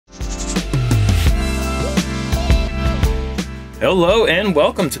Hello and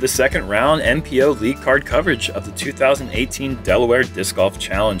welcome to the second round MPO league card coverage of the 2018 Delaware Disc Golf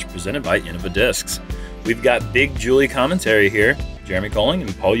Challenge presented by Innova Discs. We've got Big Julie commentary here, Jeremy Koling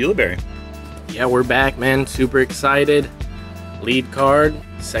and Paul Ulibarri. Yeah, we're back, man. Super excited. Lead card,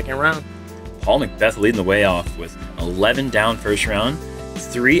 second round. Paul McBeth leading the way off with 11 down first round.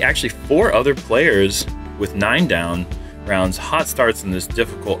 Four other players with 9 down rounds. Hot starts in this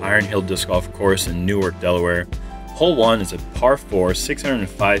difficult Iron Hill disc golf course in Newark, Delaware. Hole 1 is a par 4,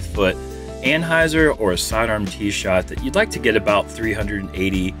 605-foot Anheuser or a sidearm tee shot that you'd like to get about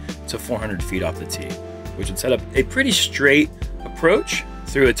 380 to 400 feet off the tee, which would set up a pretty straight approach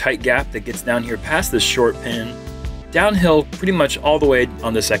through a tight gap that gets down here past this short pin, downhill pretty much all the way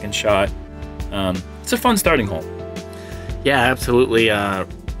on the second shot. It's a fun starting hole. Yeah, absolutely.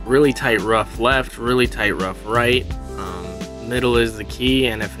 Really tight rough left, really tight rough right. Middle is the key,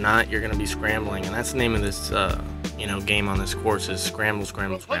 and if not, you're going to be scrambling. And that's the name of this game on this course is scramble,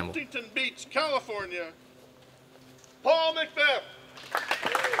 scramble, scramble. Huntington Beach, California, Paul McBeth.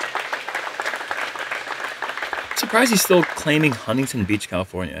 Surprised he's still claiming Huntington Beach,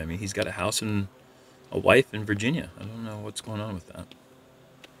 California. I mean, he's got a house and a wife in Virginia. I don't know what's going on with that.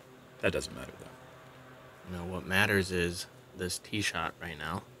 That doesn't matter, though. What matters is this tee shot right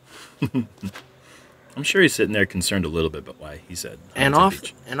now. I'm sure he's sitting there concerned a little bit about why he said Huntington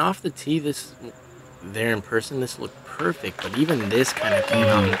Beach. off the tee, there in person, this looked perfect, but even this kind of came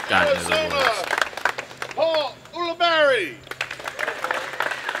out and got into the woods. Paul Ulibarri.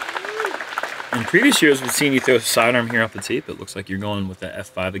 In previous years, we've seen you throw a sidearm here off the tee, but it looks like you're going with that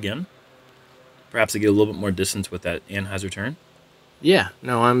F5 again. Perhaps to get a little bit more distance with that Anheuser turn. Yeah,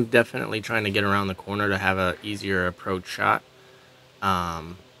 no, I'm definitely trying to get around the corner to have an easier approach shot.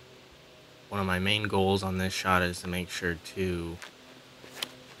 One of my main goals on this shot is to make sure to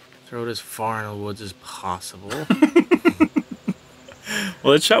throw it as far in the woods as possible.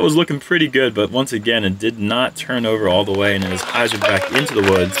 Well, that shot was looking pretty good, but once again, it did not turn over all the way, and it was hyzered back into the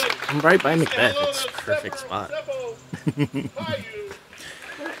woods. I'm right by McBeth. It's a perfect spot. And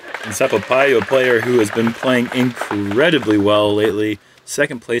Seppo Paju, a player who has been playing incredibly well lately.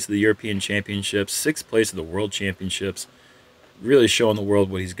 2nd place at the European Championships, 6th place at the World Championships. Really showing the world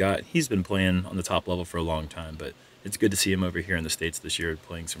what he's got. He's been playing on the top level for a long time, but it's good to see him over here in the States this year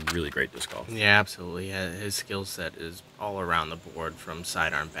playing some really great disc golf. Yeah, absolutely. His skill set is all around the board from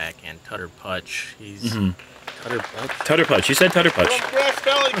sidearm, backhand, tutter putch. He's tutter putch. Tutter putch. You said tutter putch. From Grass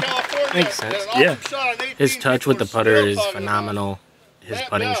Valley, California. Makes sense. Yeah. His touch with the putter is phenomenal. His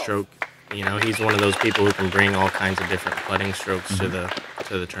putting stroke, he's one of those people who can bring all kinds of different putting strokes to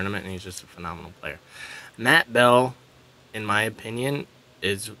the tournament, and he's just a phenomenal player. Matt Bell, in my opinion,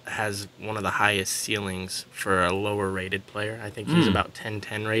 has one of the highest ceilings for a lower rated player. I think he's about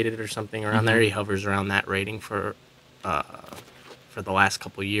 10-10 rated or something around there. He hovers around that rating for the last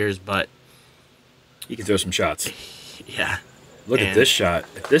couple years, but He can throw some shots. yeah. Look at this shot.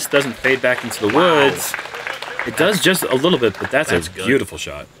 If this doesn't fade back into the woods, it does just a little bit, but that's a beautiful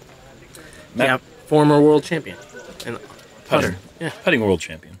shot. Yeah, former world champion. And putter. Yeah. Putting world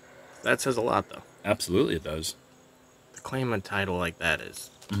champion. That says a lot, though. Absolutely it does. To claim a title like that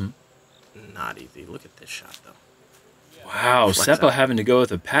is not easy. Look at this shot, though. Wow, Seppo having to go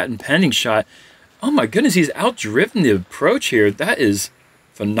with a patent pending shot. Oh my goodness, he's outdriven the approach here. That is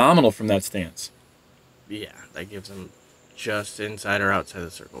phenomenal from that stance. Yeah, that gives him just inside or outside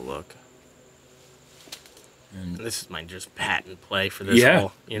the circle look. And this is my just patent play for this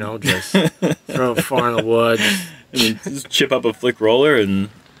hole. Just throw it far in the woods. Just chip up a flick roller and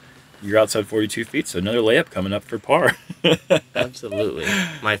you're outside 42 feet, so another layup coming up for par. Absolutely.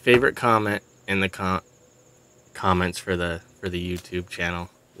 My favorite comment in the comments for the YouTube channel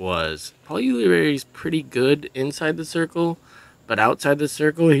was, Paul Ulibarri's pretty good inside the circle, but outside the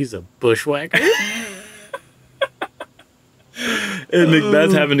circle, he's a bushwhacker. And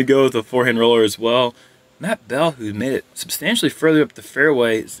McBeth having to go with a forehand roller as well. Matt Bell, who made it substantially further up the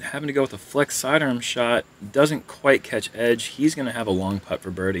fairway, is having to go with a flex sidearm shot. Doesn't quite catch edge. He's going to have a long putt for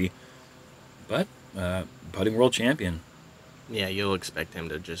birdie. But putting world champion. Yeah, you'll expect him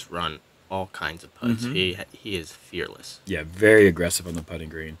to just run all kinds of putts. He is fearless. Yeah, very aggressive on the putting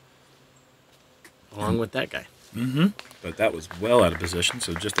green. Along with that guy. But that was well out of position,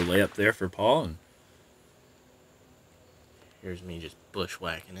 so just a layup there for Paul. And here's me just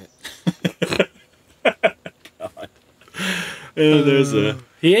bushwhacking it. God. There's a...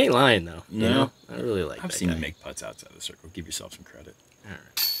 He ain't lying, though. No. I really like that I've seen guy. him make putts outside the circle. Give yourself some credit. All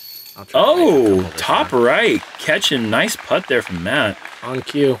right. I'll try to make a couple this top time. right. Catching. Nice putt there from Matt. On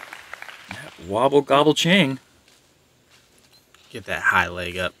cue. Wobble, gobble, ching. Get that high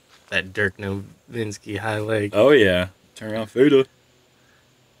leg up. That Dirk Nowitzki high leg. Oh, yeah. Turn around fader.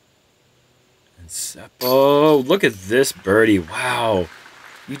 And Seppo, look at this birdie. Wow.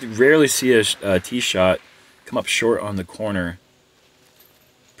 You rarely see a tee shot come up short on the corner,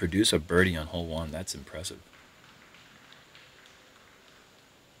 produce a birdie on hole 1. That's impressive.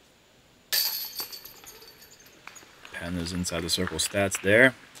 Patting those inside the circle stats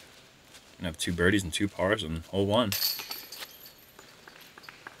there. Gonna have 2 birdies and 2 pars on hole 1.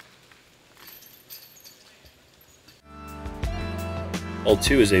 Hole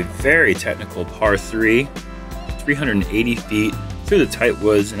 2 is a very technical par 3, 380 feet through the tight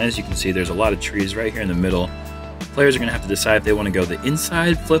woods, and as you can see, there's a lot of trees right here in the middle. Players are going to have to decide if they want to go the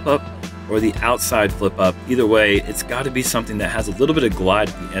inside flip up or the outside flip up. Either way, it's got to be something that has a little bit of glide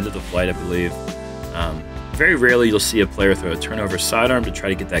at the end of the flight, I believe. Very rarely you'll see a player throw a turnover sidearm to try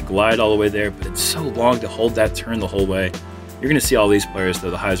to get that glide all the way there, but it's so long to hold that turn the whole way. You're going to see all these players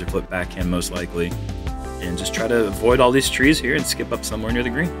throw the hyzer flip backhand most likely, and just try to avoid all these trees here and skip up somewhere near the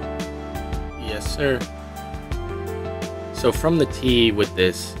green. Yes, sir. So from the tee with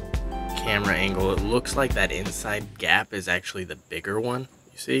this camera angle, it looks like that inside gap is actually the bigger one,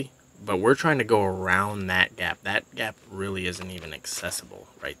 you see? But we're trying to go around that gap. That gap really isn't even accessible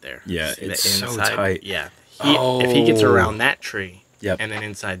right there. Yeah, see it's so tight. Yeah. If he gets around that tree, yep, and then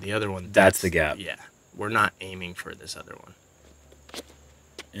inside the other one, that's the gap. Yeah. We're not aiming for this other one.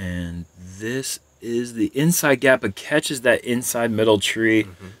 And this is the inside gap, but catches that inside middle tree.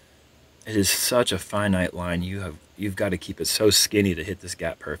 It is such a finite line. You've got to keep it so skinny to hit this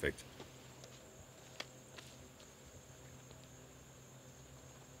gap perfect.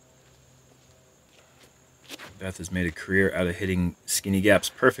 Beth has made a career out of hitting skinny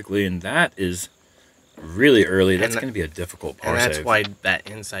gaps perfectly, and that is really early. That's going to be a difficult par save. And that's why that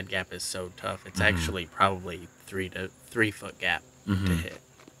inside gap is so tough. It's actually probably 3 foot gap to hit.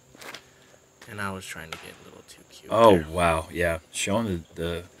 And I was trying to get a little too cute. Oh, there. wow. Yeah. Showing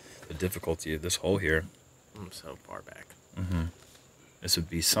the difficulty of this hole here. I'm so far back. This would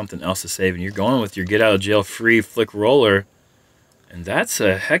be something else to save. And you're going with your get out of jail free flick roller. And that's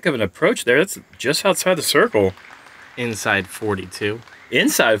a heck of an approach there. That's just outside the circle. Inside 42.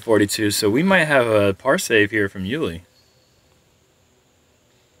 Inside 42. So we might have a par save here from Uli.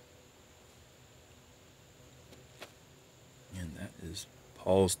 And that is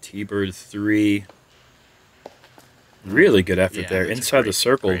Paul's T-Bird 3. Really good effort there. Inside the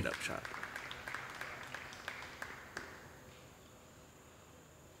circle. Great up shot.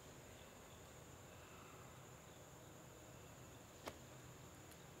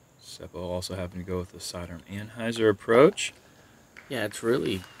 Seppo also happened to go with the sidearm and hyzer approach. Yeah, it's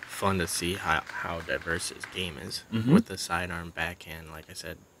really fun to see how diverse his game is with the sidearm backhand. Like I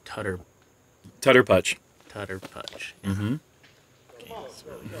said, tutter Putch. Yeah.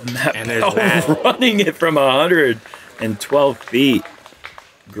 Really Matt and Bell there's that. running it from 112 feet.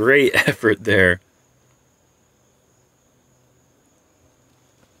 Great effort there.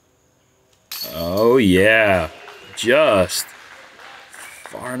 Oh, yeah. Just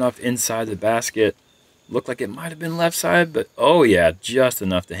far enough inside the basket. Looked like it might have been left side, but oh, yeah, just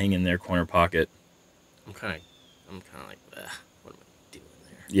enough to hang in their corner pocket. I'm kind of like, what am I doing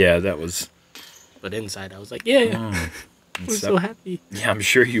there? Yeah, that was... But inside, I was like, yeah. I was so happy. Yeah, I'm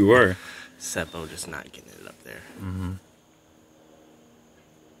sure you were. Seppo just not getting it up there.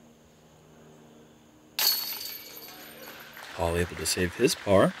 Paul able to save his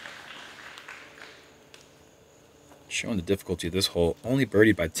par. Showing the difficulty of this hole. Only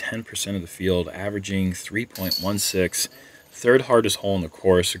birdied by 10% of the field, averaging 3.16. Third hardest hole in the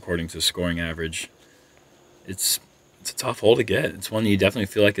course, according to scoring average. It's a tough hole to get. It's one that you definitely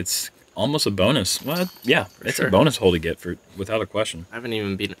feel like it's almost a bonus. Well, yeah, it's a bonus hole to get without a question. I haven't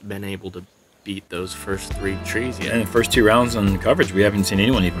even been able to beat those first 3 trees yet. And the first 2 rounds on coverage, we haven't seen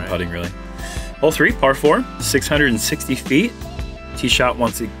anyone even putting really. Hole 3, par 4, 660 feet. Tee shot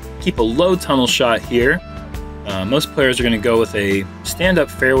wants to keep a low tunnel shot here. Most players are going to go with a stand-up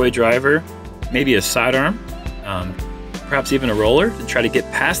fairway driver, maybe a sidearm, perhaps even a roller to try to get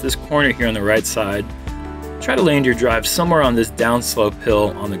past this corner here on the right side. Try to land your drive somewhere on this downslope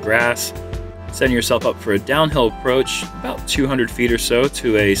hill on the grass, setting yourself up for a downhill approach about 200 feet or so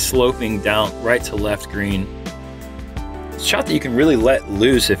to a sloping down right to left green. It's a shot that you can really let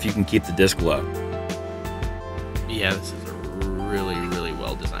loose if you can keep the disc low. Yeah, this is a really, really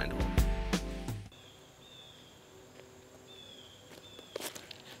well designed hole.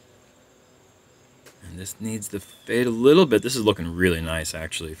 And this needs to fade a little bit. This is looking really nice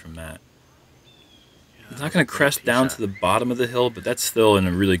actually from Matt. He's not going to crest down to the bottom of the hill, but that's still in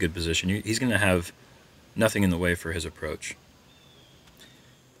a really good position. He's going to have nothing in the way for his approach.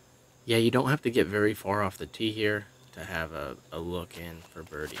 Yeah, you don't have to get very far off the tee here. to have a look in for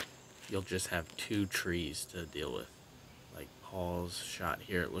birdie. You'll just have 2 trees to deal with. Like Paul's shot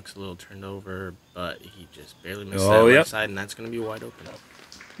here, it looks a little turned over, but he just barely missed that left side, and that's going to be wide open.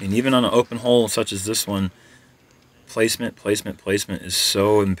 And even on an open hole such as this one, placement is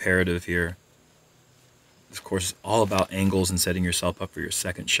so imperative here. This course is all about angles and setting yourself up for your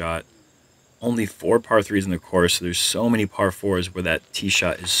second shot. Only 4 par 3s in the course, so there's so many par 4s where that tee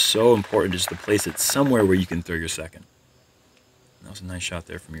shot is so important just to place it somewhere where you can throw your second. And that was a nice shot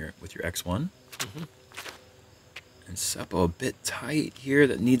there from with your X1. And Seppo a bit tight here.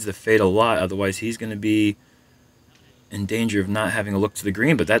 That needs to fade a lot, otherwise he's going to be in danger of not having a look to the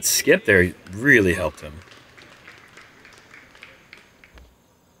green. But that skip there really helped him.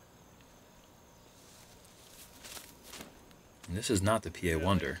 And this is not the PA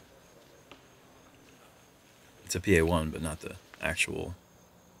Wonder. It's a PA1, but not the actual.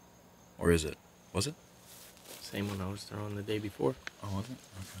 Or is it? Was it? Same one I was throwing the day before. Oh, was it?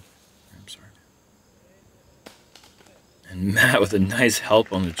 Okay. I'm sorry. And Matt with a nice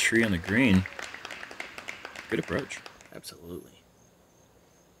help on the tree on the green. Good approach. Absolutely.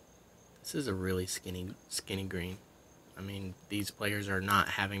 This is a really skinny green. I mean, these players are not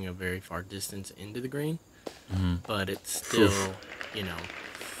having a very far distance into the green, but it's still, you know,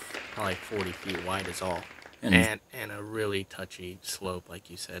 probably 40 feet wide is all. And a really touchy slope, like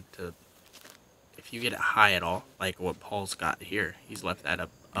you said, to if you get it high at all, like what Paul's got here, he's left that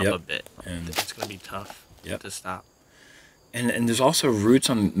up a bit. And it's going to be tough to stop. And there's also roots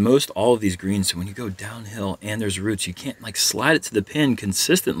on most all of these greens, so when you go downhill and there's roots, you can't like slide it to the pin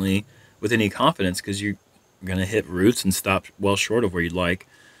consistently with any confidence because you're going to hit roots and stop well short of where you'd like.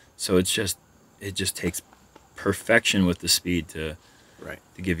 So it just takes perfection with the speed to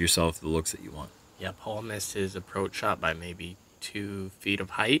give yourself the looks that you want. Yeah, Paul missed his approach shot by maybe 2 feet of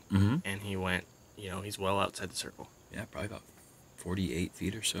height, and he went, you know, he's well outside the circle. Yeah, probably about 48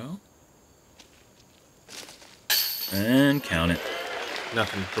 feet or so. And count it.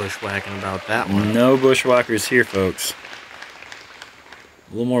 Nothing bushwhacking about that one. No bushwhackers here, folks.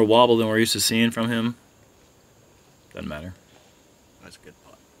 A little more wobble than we're used to seeing from him. Doesn't matter. That's a good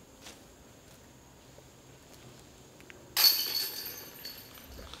putt.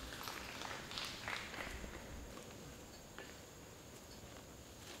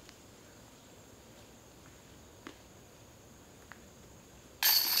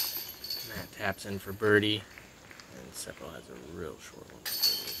 Matt taps in for birdie. And Seppo has a real short one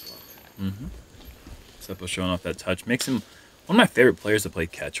as well. Seppo showing off that touch. Makes him one of my favorite players to play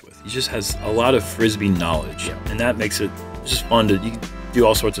catch with. He just has a lot of Frisbee knowledge. And that makes it just fun to, you can do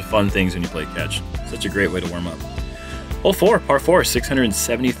all sorts of fun things when you play catch. Such a great way to warm up. Hole 4, par 4,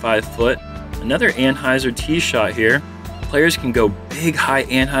 675 foot. Another Anheuser tee shot here. Players can go big, high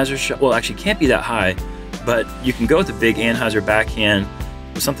Anheuser shot. Well, actually can't be that high, but you can go with the big Anheuser backhand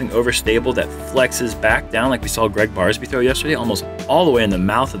with something overstable that flexes back down like we saw Greg Barsby throw yesterday, almost all the way in the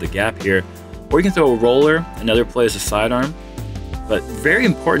mouth of the gap here. Or you can throw a roller, another play as a sidearm. But very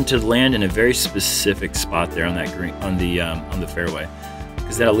important to land in a very specific spot there on that green, on the fairway,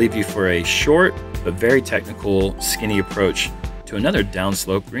 because that'll leave you for a short but very technical, skinny approach to another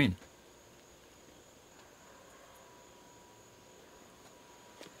downslope green.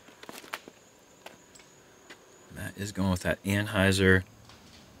 Matt is going with that Anheuser,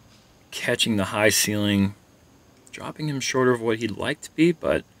 catching the high ceiling, dropping him shorter of what he'd like to be,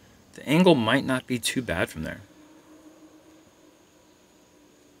 but the angle might not be too bad from there.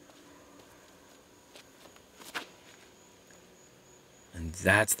 And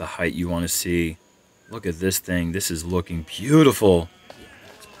that's the height you want to see. Look at this thing. This is looking beautiful. Yeah,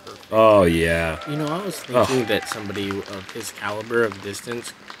 that's perfect. Oh, yeah. You know, I was thinking that somebody of his caliber of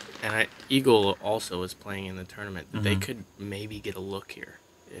distance, and Eagle also is playing in the tournament, that they could maybe get a look here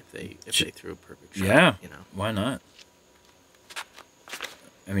if they threw a perfect shot. Yeah, you know, why not?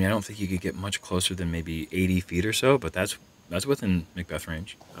 I mean, I don't think you could get much closer than maybe 80 feet or so, but that's within McBeth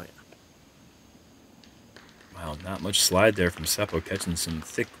range. Oh, yeah. Wow, not much slide there from Seppo, catching some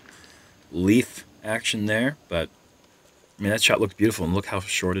thick leaf action there, but I mean, that shot looked beautiful, and look how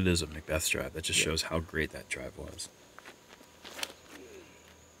short it is of McBeth's drive. That just shows how great that drive was.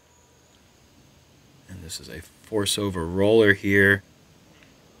 And this is a force-over roller here.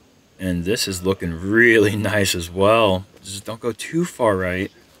 And this is looking really nice as well. Just don't go too far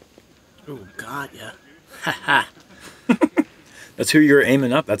right. Oh, God, yeah. Ha That's who you're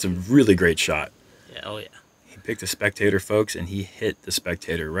aiming up. That's a really great shot. Yeah, oh, yeah. He picked a spectator, folks, and he hit the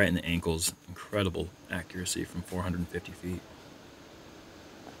spectator right in the ankles. Incredible accuracy from 450 feet.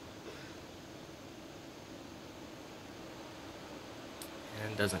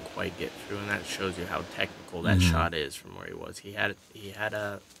 and doesn't quite get through, and that shows you how technical that shot is from where he was. He had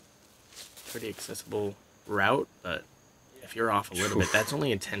a pretty accessible route, but if you're off a little bit, that's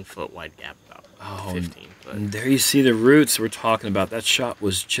only a 10-foot wide gap, about 15 foot. And there you see the roots we're talking about. That shot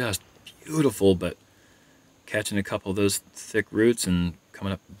was just beautiful, but catching a couple of those thick roots and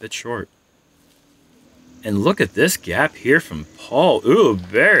coming up a bit short. And look at this gap here from Paul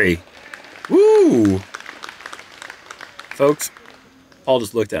Ulibarri. Woo! Folks, Paul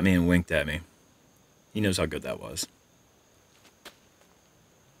just looked at me and winked at me. He knows how good that was.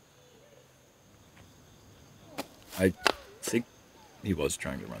 I think he was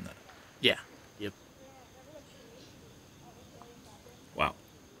trying to run that. Yeah. Yep. Wow.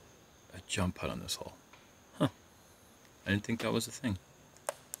 A jump putt on this hole. Huh. I didn't think that was a thing.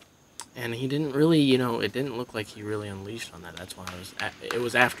 And he didn't really, you know, it didn't look like he really unleashed on that. That's why it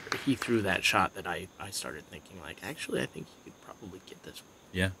was after he threw that shot that I started thinking, like, actually, I think he could probably get this one.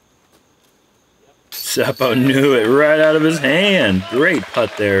 Yeah. Seppo knew it right out of his hand. Great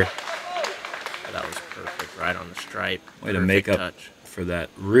putt there. That was perfect, right on the stripe. Way to make up for that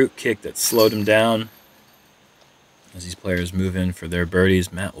root kick that slowed him down. As these players move in for their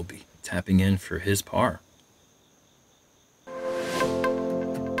birdies, Matt will be tapping in for his par.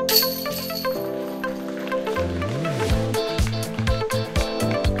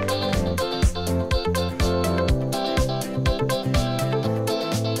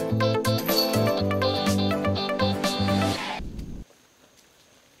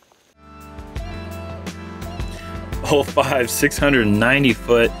 Hole 5, 690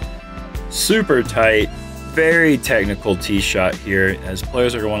 foot, super tight, very technical tee shot here, as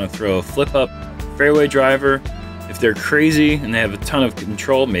players are going to want to throw a flip up fairway driver. If they're crazy and they have a ton of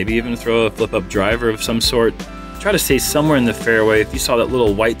control, maybe even throw a flip up driver of some sort. Try to stay somewhere in the fairway. If you saw that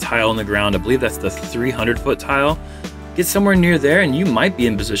little white tile on the ground, I believe that's the 300 foot tile, get somewhere near there and you might be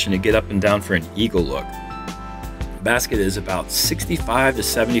in position to get up and down for an eagle look. The basket is about 65 to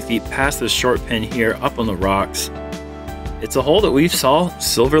 70 feet past this short pin here, up on the rocks. It's a hole that we saw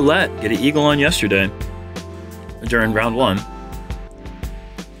Silverlet get an eagle on yesterday during round 1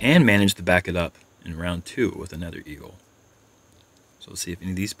 and managed to back it up in round 2 with another eagle. So let's see if any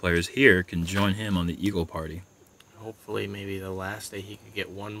of these players here can join him on the eagle party. Hopefully maybe the last day he could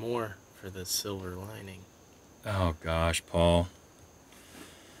get one more for the silver lining. Oh gosh, Paul.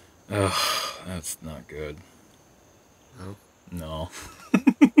 Ugh, that's not good. No? No.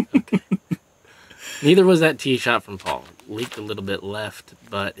 Okay. Neither was that tee shot from Paul. Leaked a little bit left,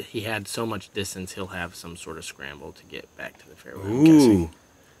 but he had so much distance he'll have some sort of scramble to get back to the fairway. Ooh.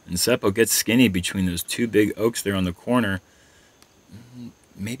 And Seppo gets skinny between those two big oaks there on the corner.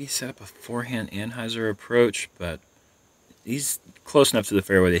 Maybe set up a forehand Anheuser approach, but he's close enough to the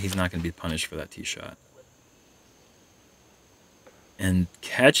fairway that he's not going to be punished for that tee shot. And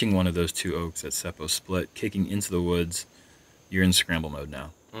catching one of those two oaks that Seppo split, kicking into the woods, you're in scramble mode now.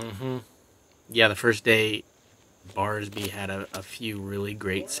 Mm-hmm. Yeah, the first day, Barsby had a few really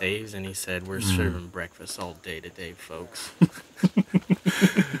great saves, and he said, we're serving breakfast all day today, folks.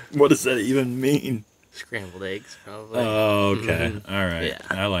 What does that even mean? Scrambled eggs, probably. Oh, okay. All right. Yeah,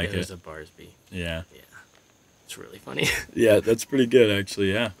 I like it. It was a Barsby. Yeah. Yeah. It's really funny. Yeah, that's pretty good,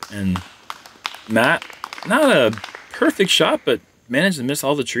 actually, yeah. And Matt, not a perfect shot, but managed to miss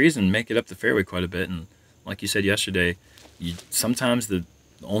all the trees and make it up the fairway quite a bit. And like you said yesterday, sometimes the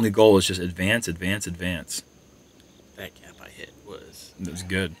only goal is just advance, advance, advance. That gap I hit was... That was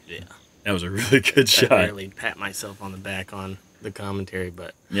good. Yeah. That was a really good shot. I barely pat myself on the back on the commentary,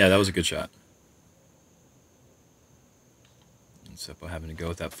 but... Yeah, that was a good shot. And Seppo having to go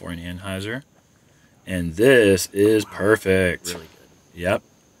with that forehand Anheuser. And this is perfect. Really good. Yep.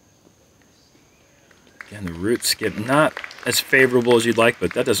 Again, the root skip, not as favorable as you'd like,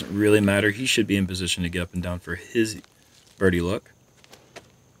 but that doesn't really matter. He should be in position to get up and down for his birdie look.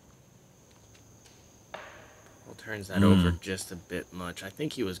 Well, turns that over just a bit much. I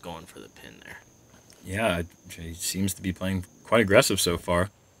think he was going for the pin there. Yeah, he seems to be playing quite aggressive so far.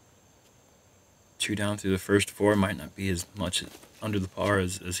 2 down through the first 4, might not be as much under the par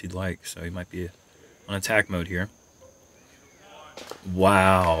as he'd like, so he might be on attack mode here.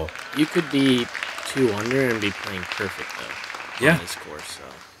 Wow. You could be 2 under and be playing perfect, though, on this course. So.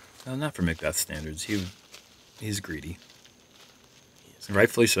 No, not for McBeth standards. He's greedy.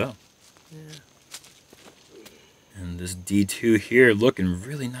 Rightfully so. Yeah. And this D2 here looking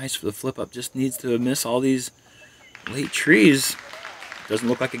really nice for the flip up. Just needs to miss all these late trees. Doesn't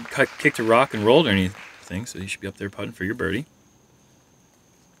look like it kicked a rock and rolled or anything, so you should be up there putting for your birdie.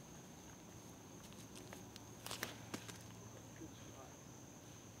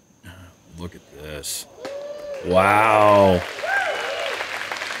 Look at this. Wow.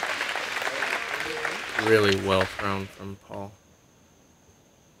 Really well thrown from Paul.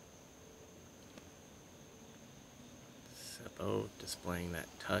 Seppo displaying that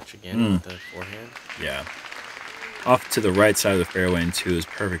touch again with the forehand. Yeah. Off to the right side of the fairway and 2 is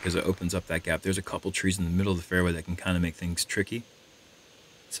perfect because it opens up that gap. There's a couple trees in the middle of the fairway that can kind of make things tricky.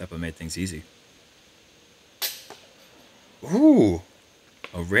 Seppo made things easy. Ooh.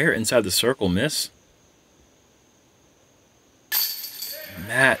 A rare inside the circle miss.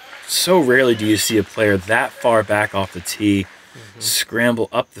 Matt, so rarely do you see a player that far back off the tee scramble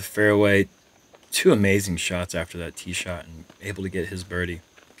up the fairway. 2 amazing shots after that tee shot and able to get his birdie.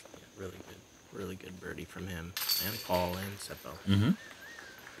 Yeah, really good birdie from him and Paul and Seppo. Mm-hmm.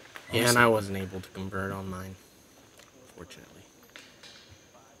 Yeah, and I wasn't able to convert on mine, fortunately.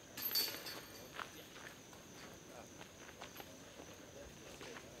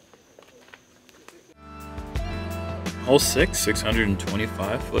 Hole 6,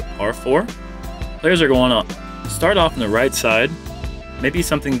 625-foot par 4. Players are going up. Start off on the right side. Maybe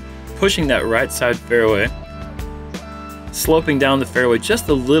something pushing that right side fairway. Sloping down the fairway just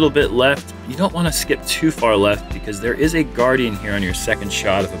a little bit left. You don't want to skip too far left because there is a guardian here on your second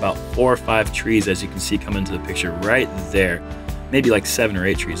shot of about 4 or 5 trees, as you can see come into the picture right there. Maybe like 7 or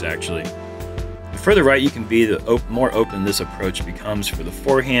 8 trees actually. The further right you can be, the more open this approach becomes for the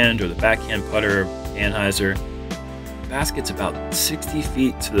forehand or the backhand putter, Anheuser. Basket's about 60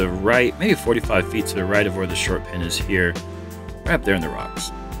 feet to the right, maybe 45 feet to the right of where the short pin is here, right up there in the rocks.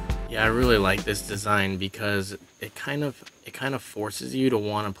 Yeah, I really like this design because it kind of forces you to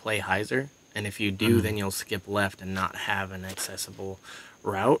want to play hyzer, and if you do, then you'll skip left and not have an accessible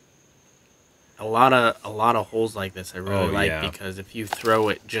route. A lot of holes like this I really like because if you throw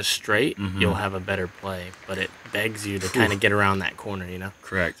it just straight, you'll have a better play, but it begs you to kind of get around that corner, you know?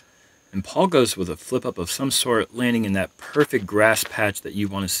 Correct. And Paul goes with a flip up of some sort, landing in that perfect grass patch that you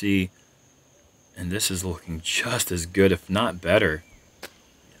want to see. And this is looking just as good, if not better. Yeah,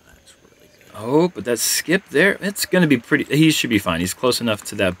 that's really good. Oh, but that skip there, it's going to be pretty... He should be fine. He's close enough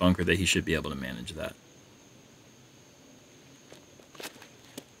to that bunker that he should be able to manage that.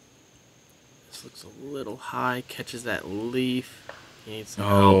 This looks a little high, catches that leaf. He needs some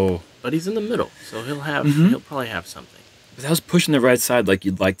help. But he's in the middle, so he'll probably have something. But that was pushing the right side like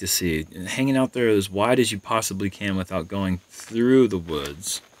you'd like to see. And hanging out there as wide as you possibly can without going through the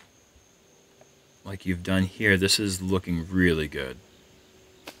woods. Like you've done here. This is looking really good.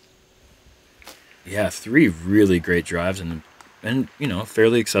 Yeah, 3 really great drives and you know, a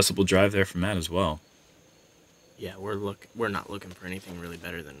fairly accessible drive there from Matt as well. Yeah, we're not looking for anything really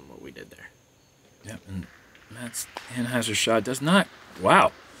better than what we did there. Yep, and Matt's Anheuser shot does not...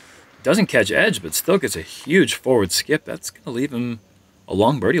 Wow. Doesn't catch edge, but still gets a huge forward skip. That's going to leave him a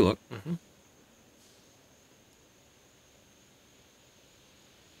long birdie look.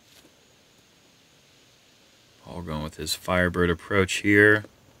 Paul going with his Firebird approach here.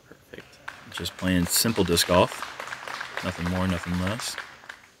 Perfect. Just playing simple disc golf. Nothing more, nothing less.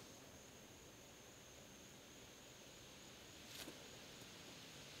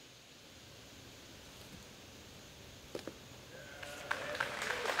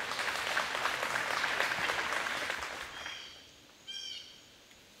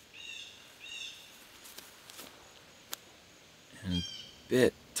 And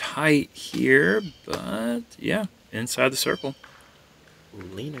bit tight here, but yeah, inside the circle.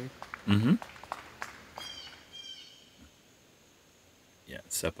 Leaner. Yeah,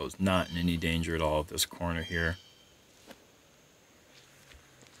 Seppo's not in any danger at all of this corner here.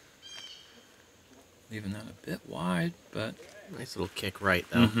 Leaving that a bit wide, but... Nice little kick right,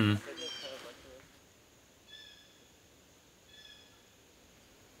 though.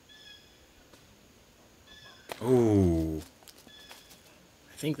 Ooh.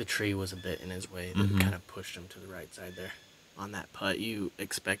 I think the tree was a bit in his way that kind of pushed him to the right side there. On that putt, you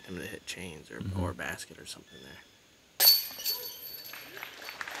expect him to hit chains or basket or something there.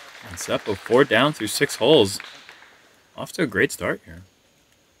 And Seppo 4 down through 6 holes. Off to a great start here.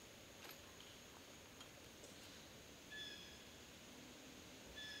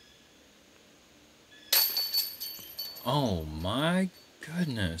 Oh my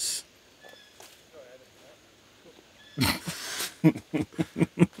goodness.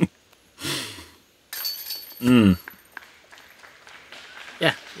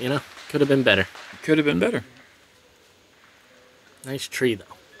 Yeah, you know, could have been better. Could have been better. Nice tree, though.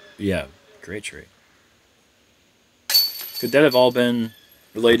 Yeah, great tree. Could that have all been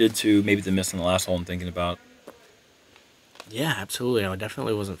related to maybe the miss in the last hole I'm thinking about? Yeah, absolutely. I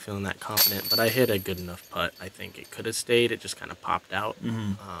definitely wasn't feeling that confident, but I hit a good enough putt. I think it could have stayed. It just kind of popped out.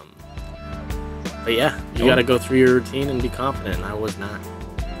 But yeah, you got to go through your routine and be confident, and I was not.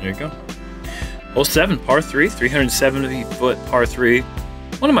 There you go. Hole 7, par 3, 370-foot par 3.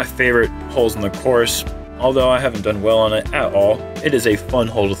 One of my favorite holes in the course, although I haven't done well on it at all. It is a fun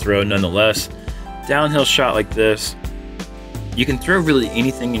hole to throw nonetheless. Downhill shot like this, you can throw really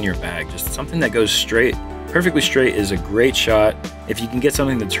anything in your bag. Just something that goes straight, perfectly straight is a great shot. If you can get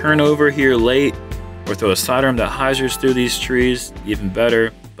something to turn over here late, or throw a sidearm that hyzers through these trees, even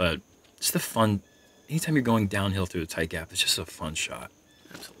better. But just a fun, anytime you're going downhill through a tight gap, it's just a fun shot.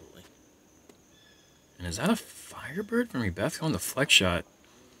 Absolutely. And is that a Firebird from McBeth going the flex shot?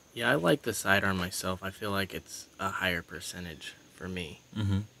 Yeah, I like the sidearm myself. I feel like it's a higher percentage for me.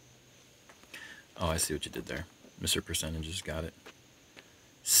 Mm-hmm. Oh, I see what you did there. Mr. Percentages got it.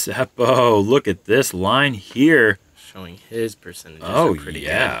 Seppo, look at this line here. Showing his percentages. Oh, pretty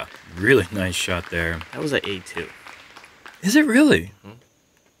yeah. good. Really nice shot there. That was an A2. Is it really? Mm-hmm.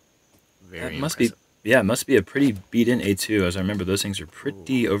 Very that must impressive. be, yeah, it must be a pretty beat-in A2, as I remember those things are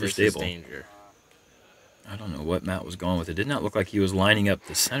pretty overstable. This is danger. I don't know what Matt was going with. It did not look like he was lining up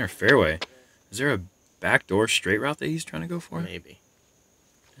the center fairway. Is there a backdoor straight route that he's trying to go for? Maybe.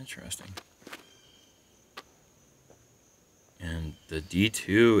 Interesting. And the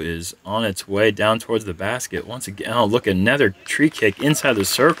D2 is on its way down towards the basket. Once again, oh, look, another tree kick inside the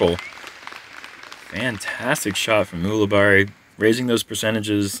circle. Fantastic shot from Ulibarri. Raising those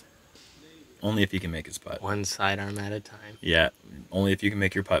percentages only if you can make his putt. One sidearm at a time. Yeah, only if you can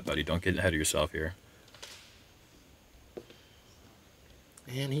make your putt, buddy. Don't get ahead of yourself here.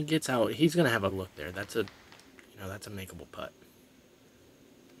 And he gets out. He's going to have a look there. That's a, that's a makeable putt.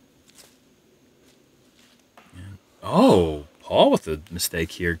 And, oh, Paul with a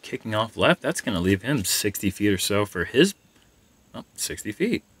mistake here, kicking off left. That's going to leave him 60 feet or so for his 60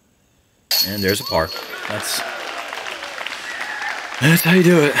 feet. And there's a par. That's how you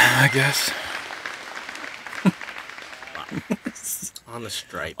do it, I guess. On the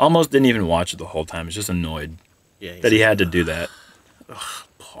stripe. Almost didn't even watch it the whole time. He's just annoyed that he had to do that. Ugh,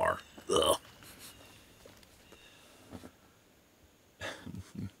 par. Ugh.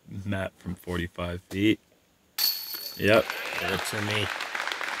 Matt from 45 feet. Yep. Give it to me.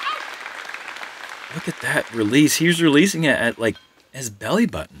 Look at that release. He's releasing it at like his belly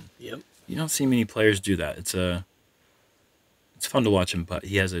button. Yep. You don't see many players do that. It's fun to watch him putt.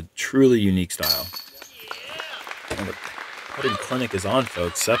 He has a truly unique style. And the putting clinic is on,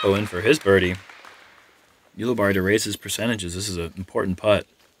 folks. Seppo in for his birdie. Ulibarri to raise his percentages. This is an important putt.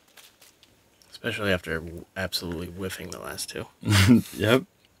 Especially after absolutely whiffing the last two. Yep.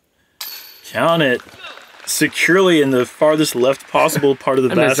 Count it. Securely in the farthest left possible part of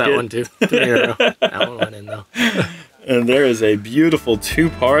the basket. I missed that one too. 3 in a row. That one went in though. And there is a beautiful 2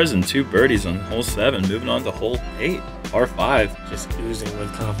 pars and 2 birdies on hole 7. Moving on to hole 8, par 5. Just oozing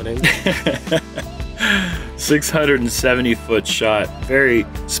with confidence. 670-foot shot. Very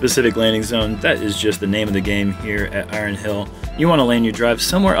specific landing zone. That is just the name of the game here at Iron Hill. You want to land your drive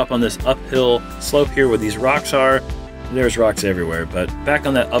somewhere up on this uphill slope here where these rocks are. There's rocks everywhere, but back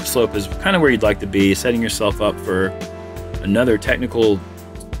on that upslope is kind of where you'd like to be, setting yourself up for another technical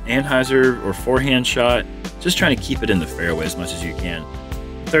anhyzer or forehand shot. Just trying to keep it in the fairway as much as you can.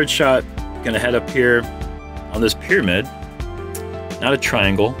 Third shot, gonna head up here on this pyramid. Not a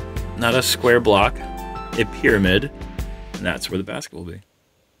triangle, not a square block, a pyramid, and that's where the basket will be.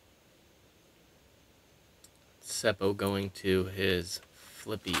 Seppo going to his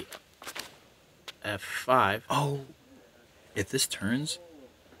flippy F5. Oh, if this turns,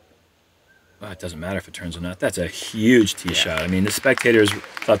 well, it doesn't matter if it turns or not. That's a huge tee shot. I mean, the spectators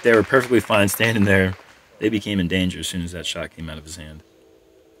thought they were perfectly fine standing there. They became in danger as soon as that shot came out of his hand.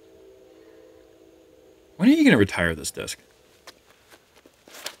 When are you going to retire this disc?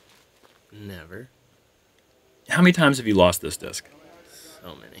 Never. How many times have you lost this disc?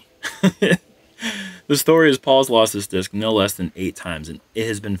 So many. The story is Paul's lost this disc no less than 8 times, and it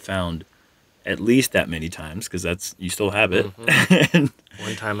has been found at least that many times, because that's, you still have it. Mm-hmm.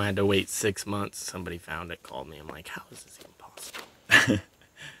 One time I had to wait 6 months. Somebody found it, called me. I'm like, how is this even possible?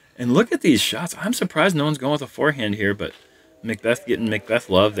 And look at these shots. I'm surprised no one's going with a forehand here, but McBeth getting McBeth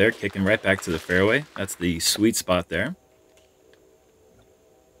love there, kicking right back to the fairway. That's the sweet spot there.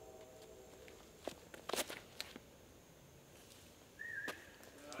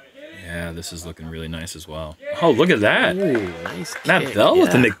 Yeah, this is looking really nice as well. Oh, look at that. Ooh, nice Matt kick. Bell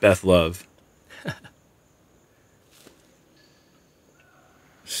with the McBeth love.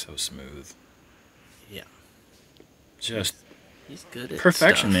 So smooth. Yeah. Just he's good at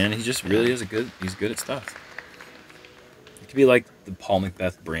perfection, stuff. man. He just really is he's good at stuff. It could be like the Paul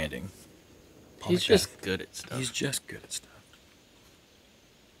McBeth branding. He's just good at stuff. He's just good at stuff.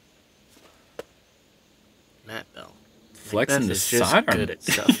 Matt Bell. Flexing McBeth the is just sidearm. good at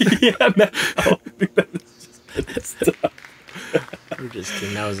stuff. Yeah, Matt Bell. That's tough. I'm just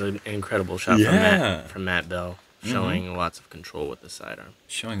kidding. That was an incredible shot from Matt Bell, showing lots of control with the sidearm.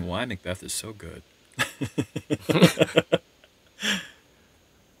 Showing why McBeth is so good.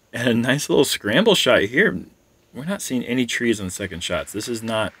 And a nice little scramble shot here. We're not seeing any trees on second shots. This is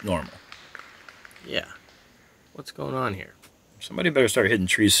not normal. Yeah. What's going on here? Somebody better start hitting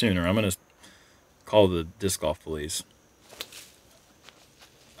trees sooner. I'm going to call the disc golf police.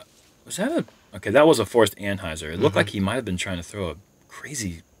 Was that a... Okay, that was a forced anhyzer. It looked like he might have been trying to throw a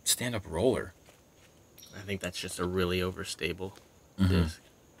crazy stand-up roller. I think that's just a really overstable disc.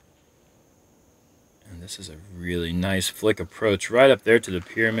 And this is a really nice flick approach right up there to the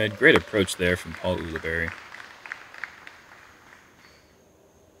pyramid. Great approach there from Paul Ulibarri.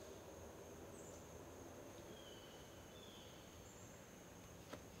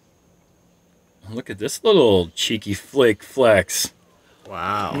 Look at this little cheeky flick flex.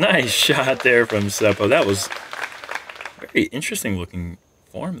 Wow. Nice shot there from Seppo. That was very interesting looking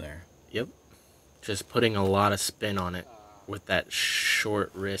form there. Yep. Just putting a lot of spin on it with that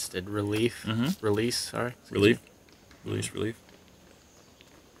short-wristed release. Release. Relief.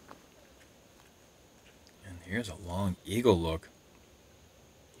 And here's a long eagle look.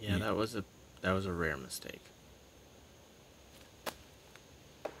 Yeah, that was a rare mistake.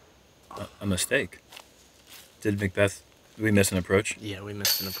 A mistake. Did we miss an approach? Yeah, we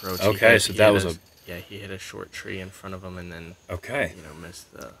missed an approach. Okay, so that was Yeah, he hit a short tree in front of him and then... Okay.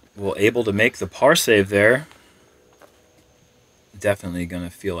 Missed the... Well, able to make the par save there. Definitely going to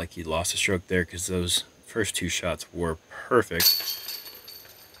feel like he lost a stroke there because those first two shots were perfect.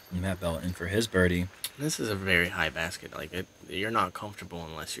 Matt Bell in for his birdie. This is a very high basket. Like, you're not comfortable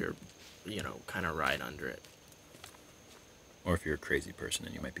unless you're, kind of right under it. Or if you're a crazy person,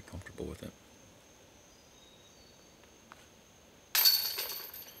 then you might be comfortable with it.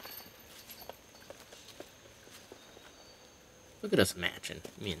 Look at us matching,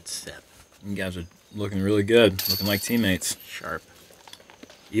 me and Sep. You guys are looking really good, looking like teammates. Sharp.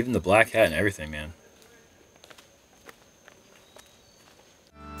 Even the black hat and everything, man.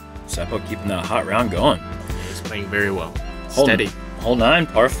 Seppo keeping that hot round going. He's playing very well. Steady. Hole 9,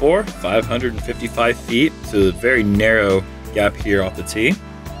 par 4, 555 feet to a very narrow gap here off the tee.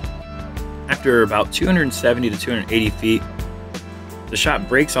 After about 270 to 280 feet, the shot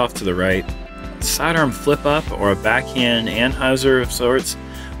breaks off to the right. Sidearm flip up or a backhand anhyzer of sorts.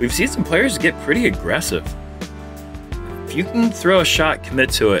 We've seen some players get pretty aggressive. If you can throw a shot, commit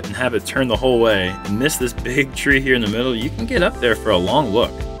to it, and have it turn the whole way, and miss this big tree here in the middle, you can get up there for a long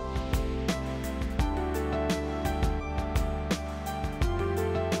look.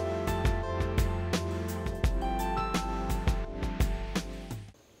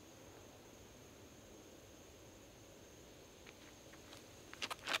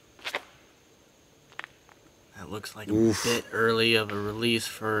 Looks like a bit early of a release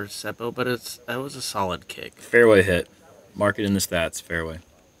for Seppo, but that was a solid kick. Fairway hit. Mark it in the stats. Fairway.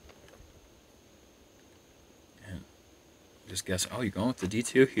 And just guess. Oh, you're going with the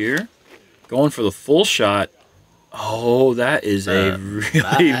D2 here? Going for the full shot. Oh, that is a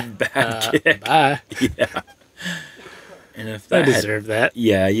really bad kick. Bye. Yeah. And if I deserve that.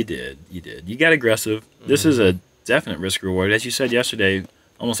 Yeah, you did. You did. You got aggressive. This is a definite risk reward. As you said yesterday,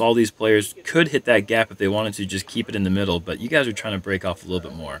 almost all these players could hit that gap if they wanted to, just keep it in the middle, but you guys are trying to break off a little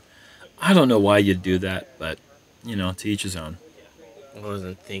bit more. I don't know why you'd do that, but, to each his own. I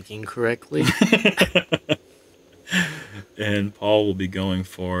wasn't thinking correctly. And Paul will be going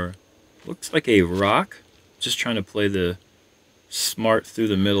for, looks like a rock, just trying to play the smart through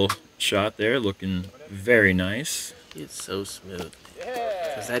the middle shot there, looking very nice. It's so smooth.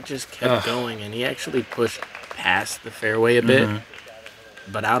 Because that just kept going, and he actually pushed past the fairway a bit.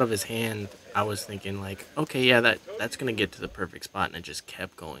 But out of his hand, I was thinking like, okay, yeah, that's gonna get to the perfect spot, and it just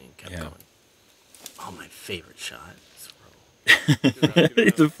kept going and kept going. Oh, my favorite shot.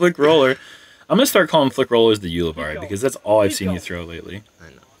 It's a flick roller. I'm gonna start calling flick rollers the Ulibarri because that's all I've seen you throw lately.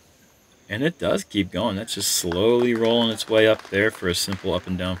 I know. And it does keep going. That's just slowly rolling its way up there for a simple up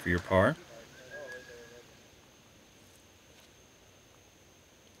and down for your par.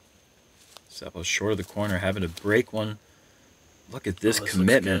 Seppo's short of the corner, having to break one. Look at this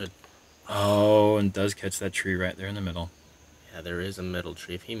commitment. Oh, and does catch that tree right there in the middle. Yeah, there is a middle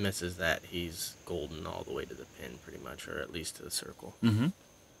tree. If he misses that, he's golden all the way to the pin, pretty much, or at least to the circle.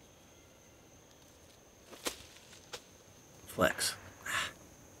 Flex.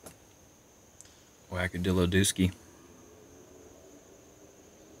 Whackadillo-dooski.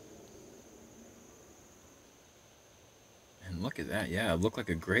 And look at that. Yeah, it looked like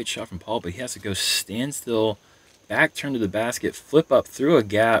a great shot from Paul, but he has to go stand still, back turn to the basket, flip up through a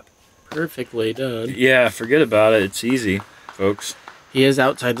gap, Perfectly done. Yeah, forget about it. It's easy, folks. He is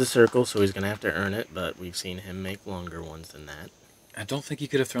outside the circle, so he's going to have to earn it, but we've seen him make longer ones than that. I don't think he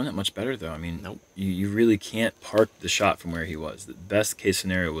could have thrown it much better, though. I mean, Nope. you really can't park the shot from where he was. The best case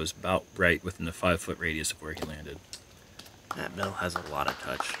scenario was about right within the 5-foot radius of where he landed. Matt Bell has a lot of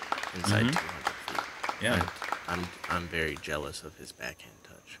touch inside 200 feet. Yeah. And I'm very jealous of his backhand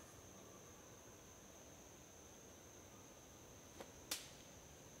touch.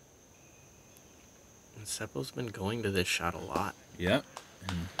 And Seppo's been going to this shot a lot. Yeah.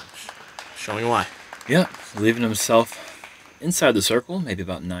 Showing why. Yeah, leaving himself inside the circle, maybe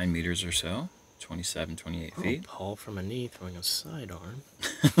about 9 meters or so, 27, 28 feet. Paul from a knee throwing a sidearm.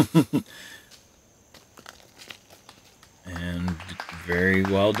 And very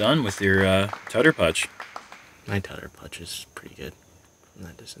well done with your tutter putch. My tutter putch is pretty good from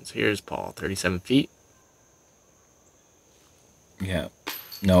that distance. Here's Paul, 37 feet. Yeah.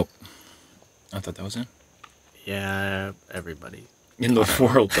 Nope. I thought that was in. Yeah, everybody. In the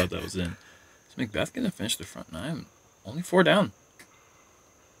world thought that was in. Is McBeth going to finish the front 9? Only 4 down.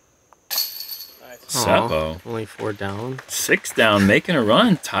 Seppo. Only 4 down. 6 down, making a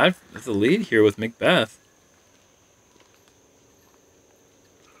run. Tied with the lead here with McBeth.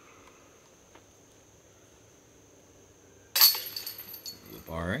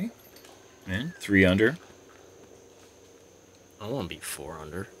 Ulibarri. And 3 under. I want to be 4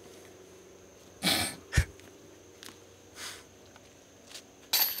 under.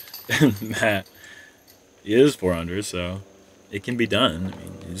 Matt, he is 4 under, so it can be done. I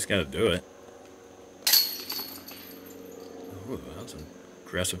mean, you just got to do it. Ooh, that was an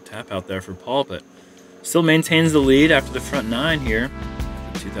aggressive tap out there for Paul, but still maintains the lead after the front 9 here.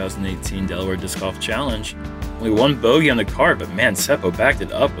 The 2018 Delaware Disc Golf Challenge. Only 1 bogey on the card, but man, Seppo backed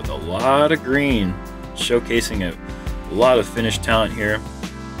it up with a lot of green, showcasing a lot of finished talent here.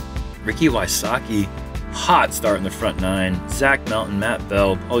 Ricky Wysocki, hot start in the front 9. Zach Melton, Matt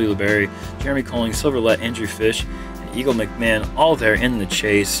Bell, Paul Ulibarri, Jeremy Koling, Silverlet, Andrew Fish, and Eagle McMahon, all there in the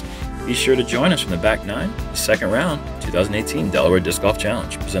chase. Be sure to join us from the back 9, the second round, 2018 Delaware Disc Golf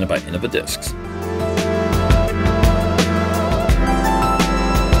Challenge, presented by Innova Discs.